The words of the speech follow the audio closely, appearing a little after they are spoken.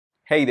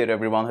Hey there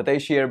everyone,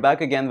 Hitesh here,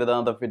 back again with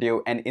another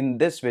video, and in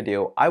this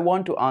video I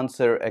want to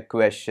answer a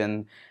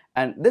question,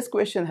 and this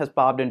question has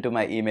popped into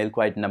my email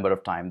quite a number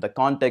of times. The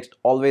context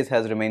always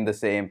has remained the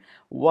same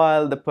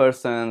while the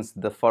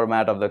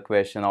format of the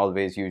question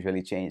always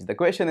usually change. The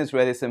question is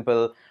really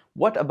simple.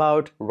 What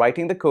about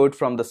writing the code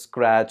from the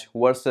scratch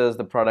versus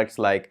the products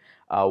like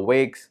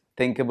Wix,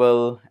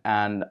 Thinkable,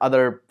 and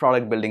other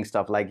product building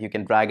stuff like you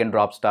can drag and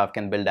drop stuff,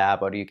 can build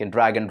app, or you can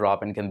drag and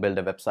drop and can build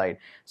a website.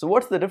 So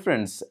what's the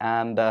difference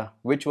and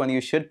which one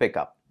you should pick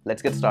up?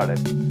 Let's get started.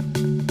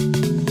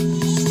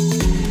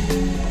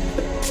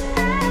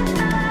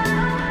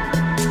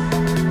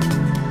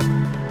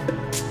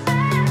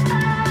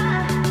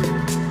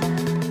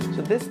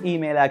 This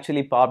email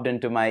actually popped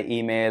into my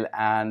email,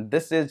 and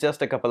this is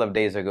just a couple of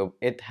days ago.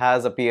 It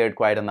has appeared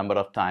quite a number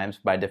of times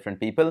by different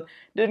people.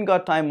 Didn't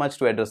got time much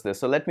to address this.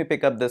 So let me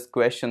pick up this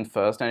question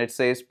first, and it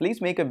says, please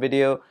make a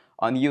video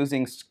on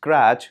using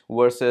Scratch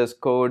versus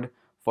code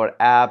for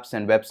apps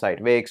and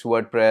website, Wix,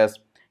 WordPress.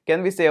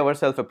 Can we say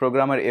ourselves a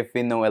programmer if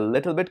we know a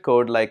little bit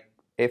code, like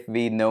if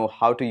we know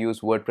how to use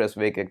WordPress,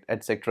 Wix,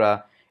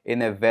 etc.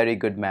 in a very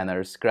good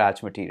manner,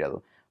 Scratch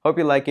material? Hope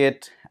you like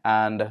it,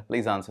 and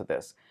please answer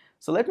this.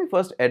 So let me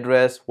first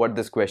address what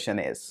this question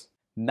is.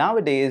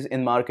 Nowadays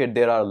in market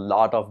there are a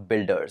lot of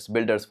builders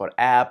for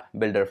app,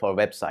 builder for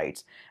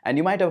websites, and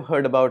you might have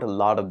heard about a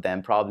lot of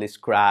them, probably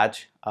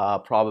Scratch,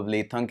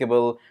 probably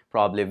Thinkable,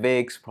 probably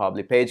Wix,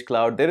 probably Page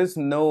Cloud. There is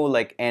no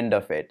like end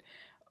of it.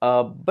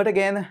 But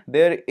again,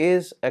 there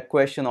is a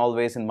question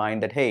always in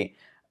mind that, hey,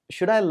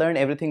 should I learn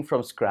everything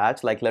from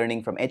scratch, like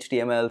learning from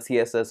HTML,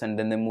 CSS, and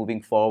then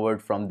moving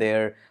forward from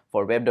there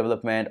for web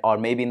development, or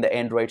maybe in the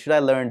Android, should I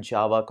learn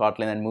Java,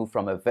 Kotlin, and move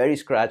from a very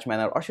scratch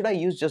manner, or should I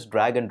use just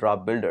drag and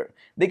drop builder?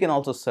 They can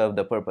also serve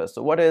the purpose.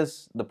 So what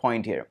is the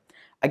point here?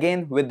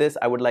 Again, with this,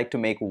 I would like to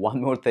make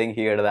one more thing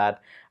here,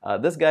 that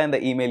this guy in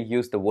the email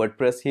used the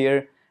WordPress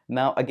here.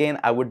 Now, again,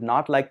 I would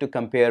not like to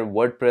compare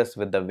WordPress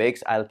with the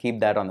Wix. I'll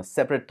keep that on a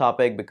separate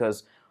topic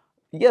because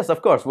yes,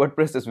 of course,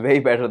 WordPress is way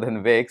better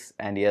than Wix,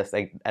 and yes,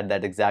 at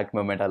that exact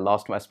moment I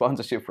lost my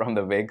sponsorship from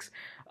the Wix.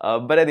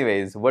 But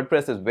anyways,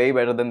 WordPress is way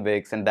better than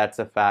Wix, and that's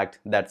a fact,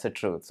 that's a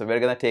truth. So we're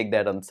gonna take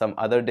that on some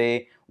other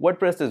day.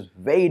 WordPress is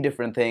way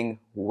different thing,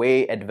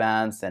 way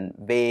advanced and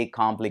way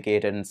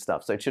complicated and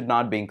stuff, so it should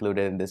not be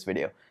included in this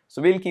video.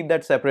 So we'll keep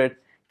that separate.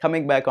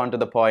 Coming back onto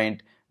the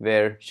point,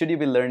 where should you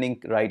be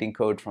learning writing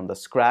code from the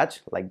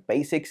scratch, like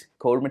basics,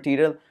 core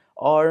material,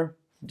 or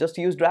just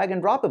use drag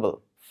and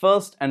droppable?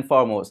 First and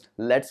foremost,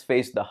 let's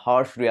face the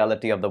harsh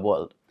reality of the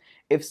world.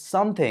 If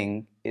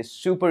something is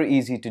super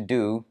easy to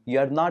do, you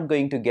are not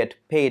going to get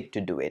paid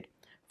to do it.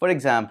 For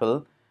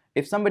example,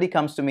 if somebody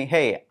comes to me,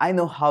 hey, I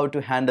know how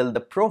to handle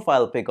the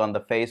profile pic on the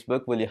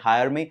Facebook, will you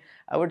hire me?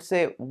 I would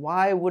say,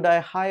 why would I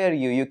hire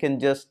you? You can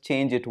just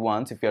change it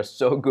once if you're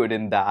so good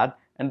in that,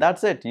 and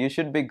that's it. You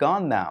should be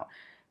gone now.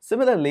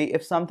 Similarly,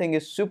 if something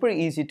is super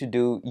easy to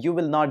do, you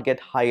will not get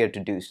hired to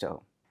do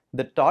so.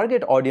 The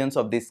target audience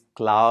of these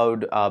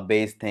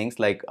cloud-based things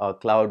like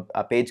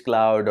Page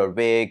Cloud or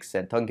Wix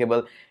and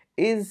Thinkable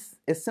is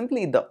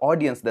simply the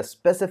audience, the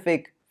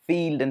specific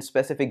field and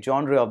specific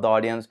genre of the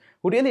audience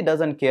who really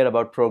doesn't care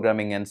about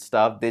programming and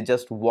stuff. They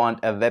just want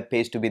a web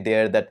page to be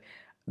there that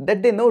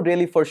they know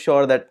really for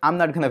sure that I'm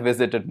not going to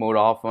visit it more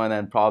often,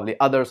 and probably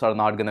others are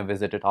not going to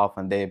visit it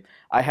often.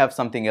 I have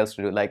something else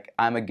to do, like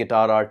I'm a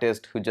guitar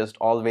artist who just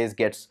always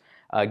gets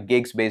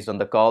gigs based on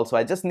the call, so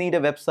I just need a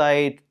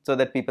website so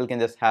that people can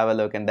just have a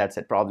look, and that's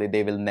it. Probably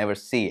they will never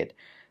see it.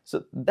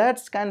 So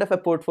that's kind of a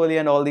portfolio,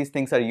 and all these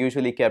things are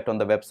usually kept on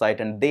the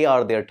website, and they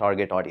are their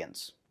target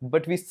audience.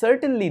 But we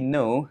certainly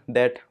know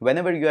that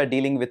whenever you are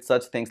dealing with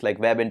such things like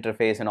web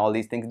interface and all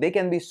these things, they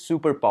can be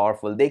super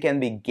powerful. They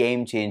can be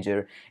game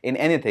changer in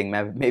anything.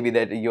 Maybe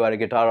that you are a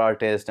guitar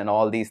artist and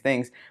all these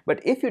things. But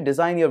if you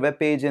design your web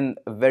page in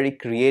a very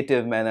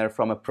creative manner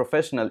from a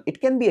professional, it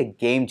can be a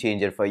game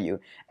changer for you.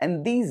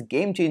 And these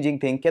game changing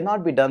things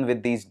cannot be done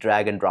with these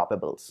drag and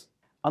droppables.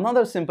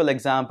 Another simple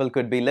example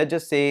could be, let's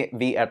just say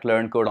we at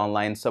Learn Code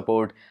Online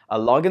support a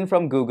login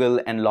from Google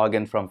and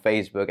login from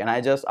Facebook, and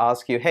I just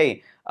ask you,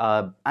 hey,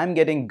 I'm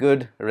getting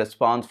good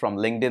response from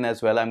LinkedIn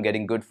as well, I'm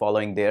getting good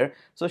following there,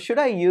 so should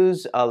I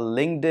use a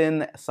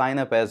LinkedIn sign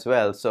up as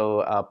well?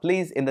 So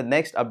please, in the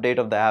next update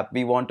of the app,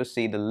 we want to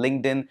see the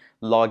LinkedIn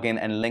login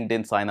and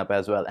LinkedIn sign up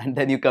as well. And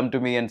then you come to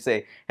me and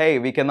say, hey,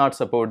 we cannot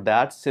support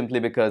that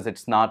simply because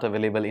it's not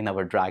available in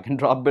our drag and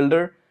drop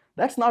builder.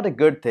 That's not a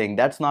good thing.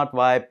 That's not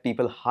why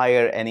people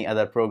hire any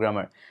other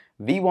programmer.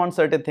 We want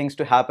certain things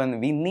to happen.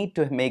 We need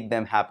to make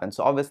them happen.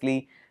 So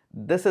obviously,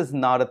 this is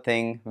not a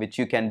thing which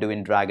you can do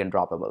in drag and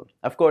droppable.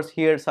 Of course,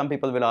 here some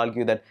people will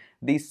argue that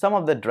some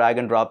of the drag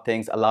and drop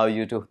things allow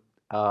you to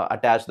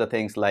attach the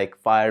things like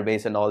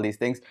Firebase and all these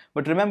things.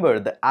 But remember,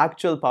 the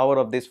actual power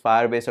of this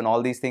Firebase and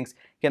all these things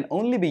can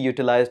only be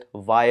utilized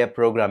via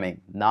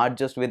programming, not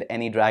just with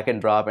any drag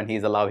and drop and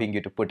he's allowing you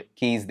to put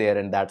keys there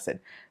and that's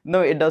it. No,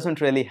 it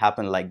doesn't really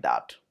happen like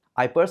that.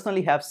 I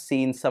personally have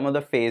seen some of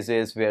the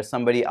phases where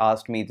somebody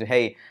asked me to,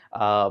 hey,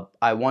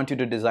 I want you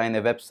to design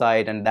a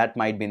website, and that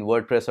might be in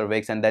WordPress or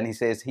Wix, and then he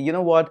says, you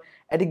know what,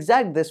 at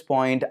exact this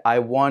point, I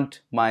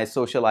want my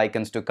social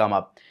icons to come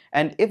up.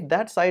 And if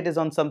that site is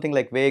on something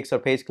like Wix or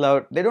Page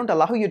Cloud, they don't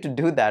allow you to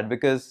do that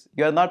because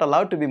you're not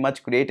allowed to be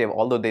much creative,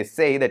 although they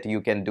say that you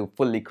can do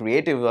fully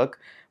creative work.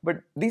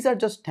 But these are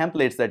just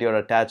templates that you're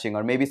attaching,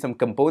 or maybe some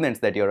components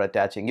that you're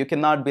attaching. You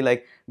cannot be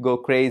like, go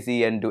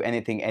crazy and do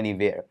anything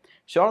anywhere.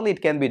 Surely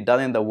it can be done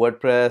in the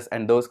WordPress,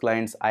 and those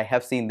clients, I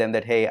have seen them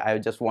that, hey, I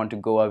just want to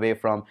go away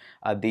from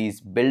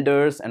these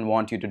builders and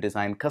want you to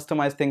design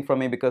customized thing for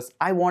me because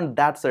I want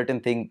that certain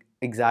thing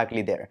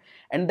exactly there.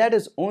 And that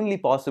is only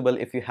possible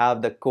if you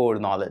have the core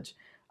knowledge.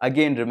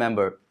 Again,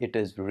 remember, it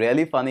is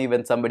really funny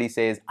when somebody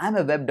says, I'm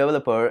a web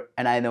developer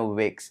and I know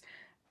Wix.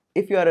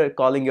 If you are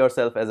calling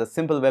yourself as a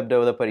simple web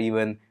developer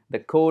even, the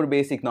core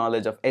basic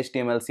knowledge of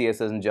HTML,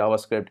 CSS, and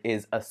JavaScript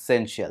is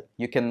essential.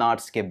 You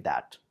cannot skip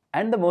that.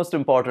 And the most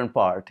important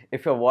part,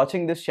 if you're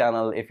watching this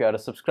channel, if you're a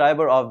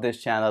subscriber of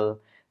this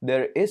channel,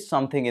 there is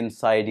something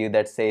inside you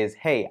that says,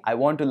 hey, I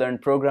want to learn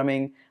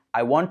programming,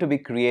 I want to be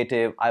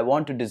creative, I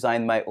want to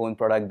design my own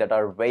product that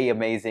are way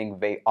amazing,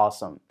 way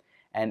awesome.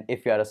 And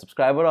if you are a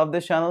subscriber of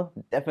this channel,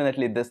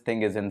 definitely this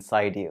thing is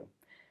inside you.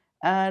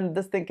 And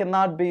this thing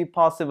cannot be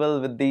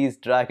possible with these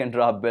drag and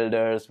drop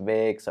builders,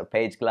 Wix or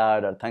Page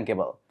Cloud or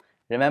Thunkable.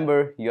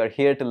 Remember, you are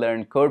here to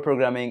learn core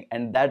programming,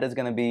 and that is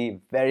going to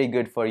be very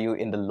good for you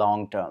in the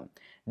long term.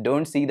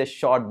 Don't see the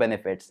short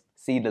benefits,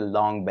 see the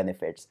long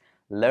benefits.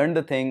 Learn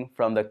the thing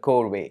from the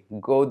core way,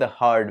 go the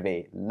hard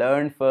way.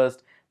 Learn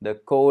first the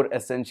core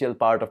essential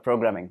part of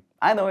programming.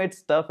 I know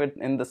it's tough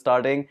in the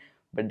starting,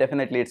 but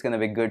definitely it's going to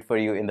be good for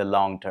you in the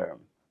long term.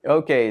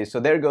 Okay, so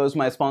there goes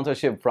my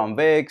sponsorship from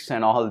Wix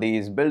and all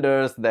these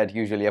builders that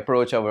usually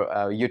approach our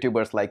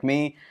YouTubers like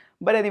me.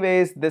 But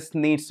anyways, this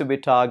needs to be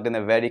talked in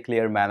a very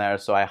clear manner,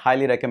 so I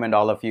highly recommend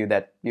all of you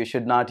that you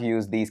should not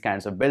use these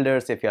kinds of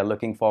builders if you are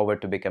looking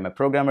forward to become a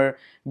programmer.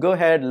 Go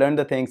ahead, learn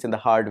the things in the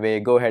hard way.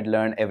 Go ahead,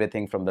 learn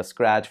everything from the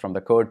scratch, from the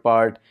code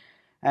part.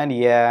 And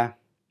yeah,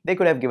 they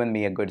could have given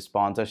me a good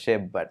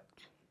sponsorship, but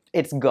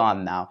it's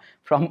gone now.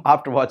 From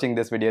after watching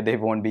this video, they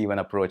won't be even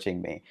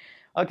approaching me.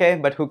 Okay,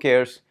 but who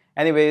cares?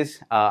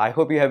 Anyways, I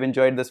hope you have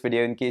enjoyed this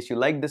video. In case you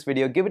liked this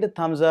video, give it a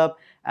thumbs up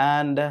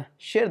and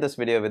share this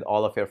video with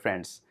all of your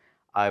friends.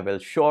 I will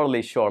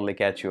surely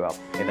catch you up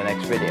in the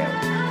next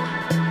video.